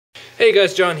Hey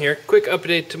guys, John here. Quick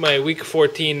update to my week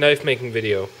 14 knife making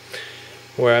video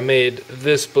where I made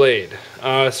this blade.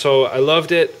 So I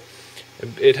loved it.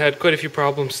 It had quite a few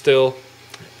problems still,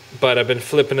 but I've been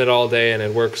flipping it all day and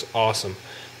it works awesome.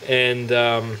 And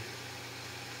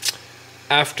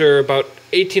after about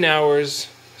 18 hours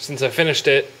since I finished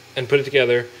it and put it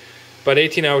together, about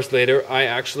 18 hours later I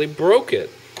actually broke it.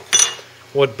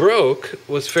 What broke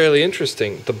was fairly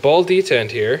interesting. The ball detent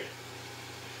here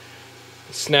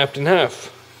snapped in half.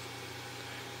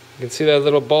 You can see that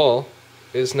little ball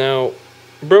is now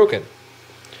broken.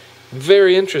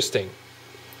 Very interesting.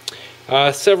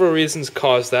 Several reasons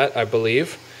caused that, I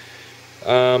believe.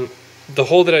 The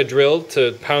hole that I drilled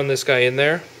to pound this guy in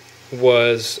there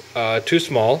was too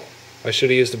small. I should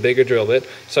have used a bigger drill bit,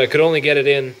 so I could only get it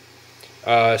in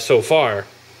so far,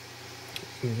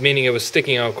 meaning it was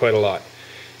sticking out quite a lot.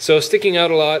 So sticking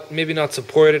out a lot, maybe not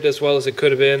supported as well as it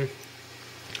could have been.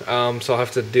 So I'll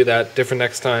have to do that different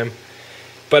next time.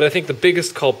 But I think the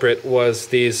biggest culprit was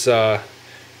these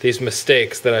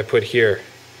mistakes that I put here,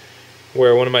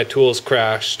 where one of my tools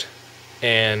crashed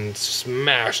and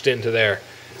smashed into there.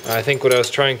 I think what I was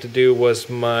trying to do was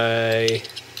trying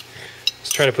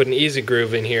to put an easy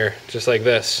groove in here, just like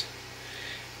this,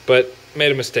 but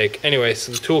made a mistake. Anyway,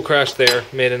 so the tool crashed there,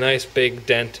 made a nice big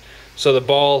dent. So the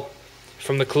ball,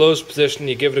 from the closed position,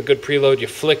 you give it a good preload, you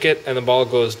flick it, and the ball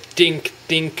goes dink,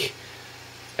 dink,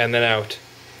 and then out.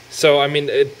 So, I mean,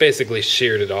 it basically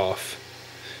sheared it off.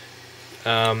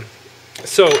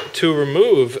 So, to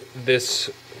remove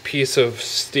this piece of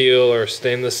steel or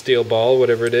stainless steel ball,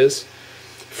 whatever it is,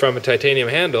 from a titanium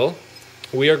handle,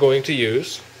 we are going to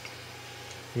use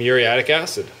muriatic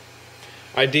acid.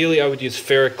 Ideally, I would use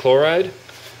ferric chloride,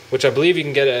 which I believe you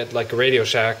can get at like a Radio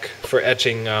Shack for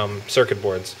etching circuit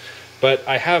boards. But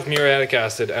I have muriatic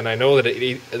acid, and I know that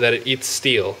it eats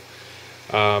steel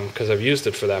because I've used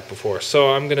it for that before.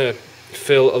 So I'm gonna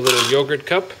fill a little yogurt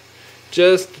cup,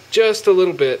 just a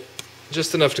little bit,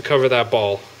 just enough to cover that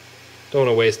ball. Don't want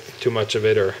to waste too much of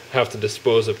it or have to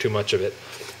dispose of too much of it.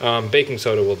 Baking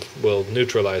soda will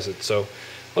neutralize it, so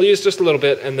I'll use just a little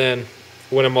bit, and then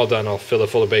when I'm all done, I'll fill it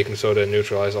full of baking soda and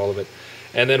neutralize all of it.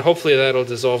 And then hopefully that'll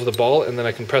dissolve the ball, and then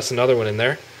I can press another one in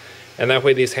there, and that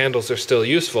way these handles are still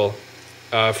useful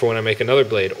for when I make another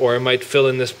blade. Or I might fill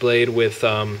in this blade with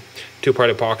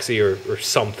two-part epoxy or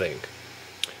something.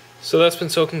 So that's been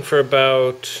soaking for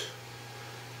about,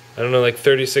 I don't know, like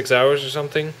 36 hours or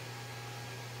something?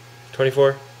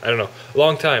 24? I don't know. A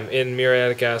long time in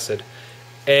muriatic acid.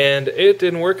 And it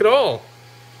didn't work at all.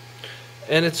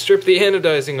 And it stripped the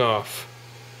anodizing off,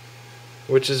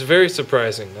 which is very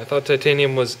surprising. I thought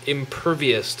titanium was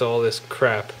impervious to all this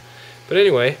crap. But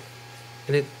anyway,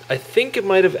 and I think it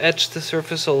might have etched the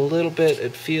surface a little bit.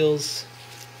 It feels,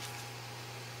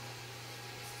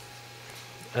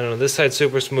 I don't know, this side's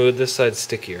super smooth, this side's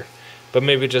stickier. But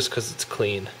maybe just because it's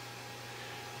clean.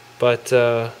 But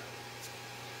yeah,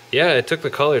 it took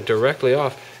the color directly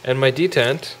off. And my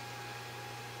detent,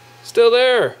 still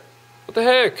there. What the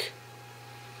heck?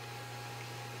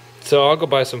 So I'll go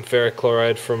buy some ferric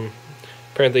chloride from,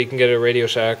 apparently you can get it at Radio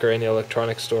Shack or any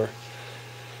electronics store,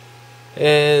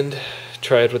 and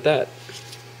try it with that.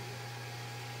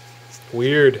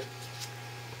 Weird.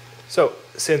 So,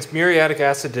 since muriatic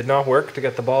acid did not work to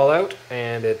get the ball out,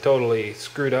 and it totally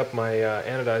screwed up my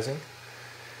anodizing,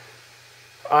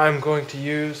 I'm going to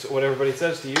use what everybody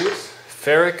says to use,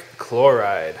 ferric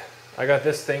chloride. I got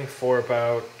this thing for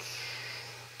about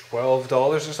 $12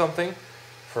 or something,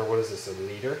 for what is this, a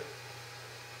liter?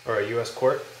 Or a US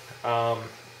quart.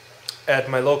 At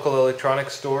my local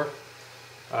electronics store.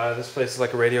 This place is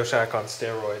like a Radio Shack on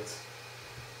steroids.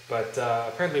 But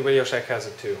apparently Radio Shack has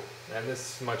it too. And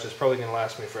this much is probably going to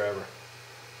last me forever.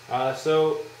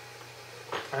 So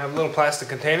I have a little plastic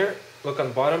container. Look on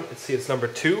the bottom, see it's number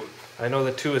 2. I know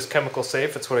that 2 is chemical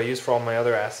safe. It's what I use for all my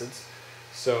other acids.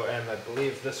 So, and I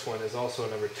believe this one is also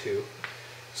number 2.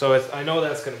 So I know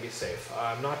that's going to be safe.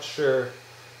 I'm not sure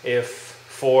if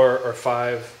 4 or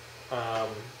 5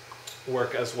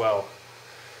 work as well.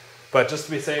 But just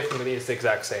to be safe, I'm going to use the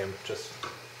exact same, just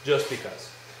because.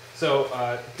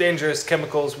 So, dangerous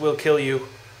chemicals will kill you.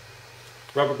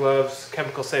 Rubber gloves,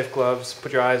 chemical safe gloves,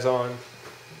 put your eyes on,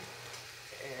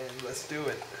 and let's do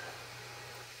it.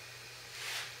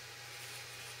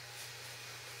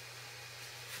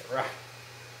 Right.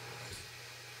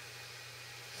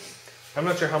 I'm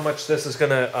not sure how much this is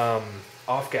going to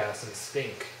off-gas and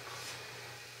stink.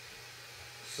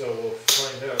 So we'll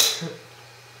find out.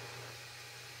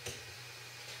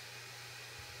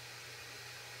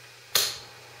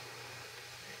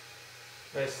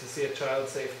 Nice to see a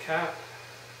child-safe cap.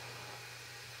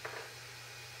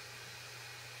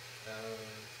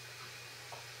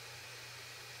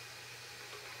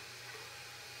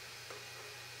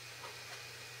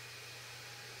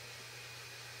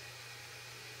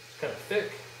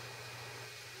 thick.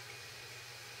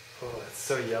 Oh, it's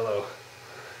so yellow.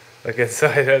 Like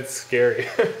inside, that's scary.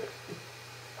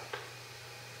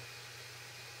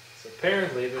 So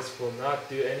apparently this will not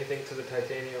do anything to the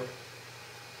titanium,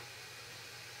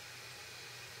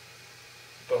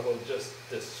 but will just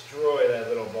destroy that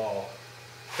little ball.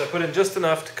 So I put in just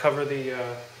enough to cover the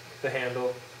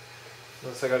handle.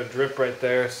 Notice I got a drip right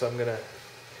there, so I'm gonna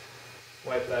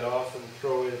wipe that off and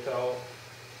throw away the towel.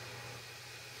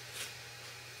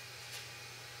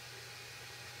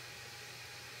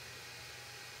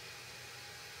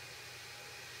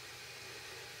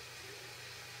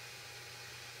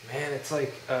 Man, it's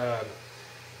like,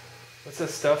 what's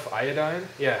this stuff? Iodine?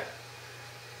 Yeah.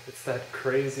 It's that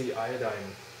crazy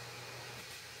iodine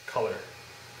color.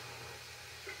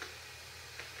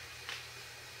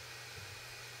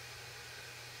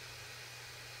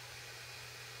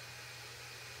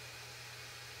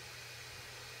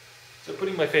 So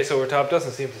putting my face over top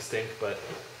doesn't seem to stink, but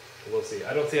we'll see.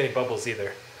 I don't see any bubbles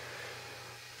either.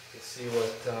 Let's see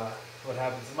what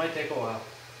happens. It might take a while.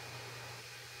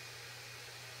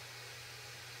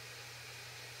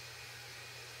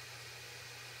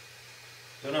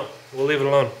 Don't know. We'll leave it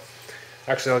alone.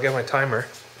 Actually, I'll get my timer.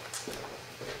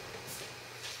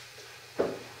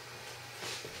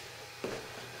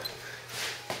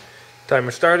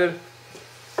 Timer started,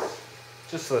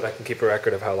 just so that I can keep a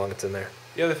record of how long it's in there.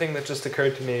 The other thing that just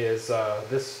occurred to me is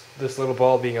this little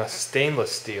ball being a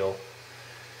stainless steel.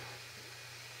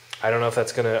 I don't know if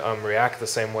that's going to react the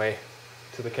same way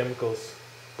to the chemicals,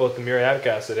 both the muriatic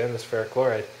acid and this ferric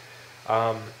chloride.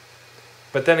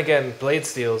 But then again, blade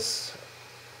steels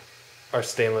are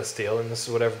stainless steel, and this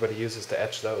is what everybody uses to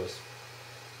etch those.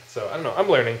 So I don't know, I'm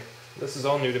learning. This is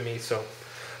all new to me, so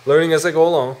learning as I go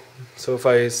along. So if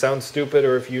I sound stupid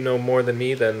or if you know more than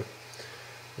me, then,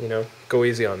 you know, go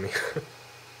easy on me.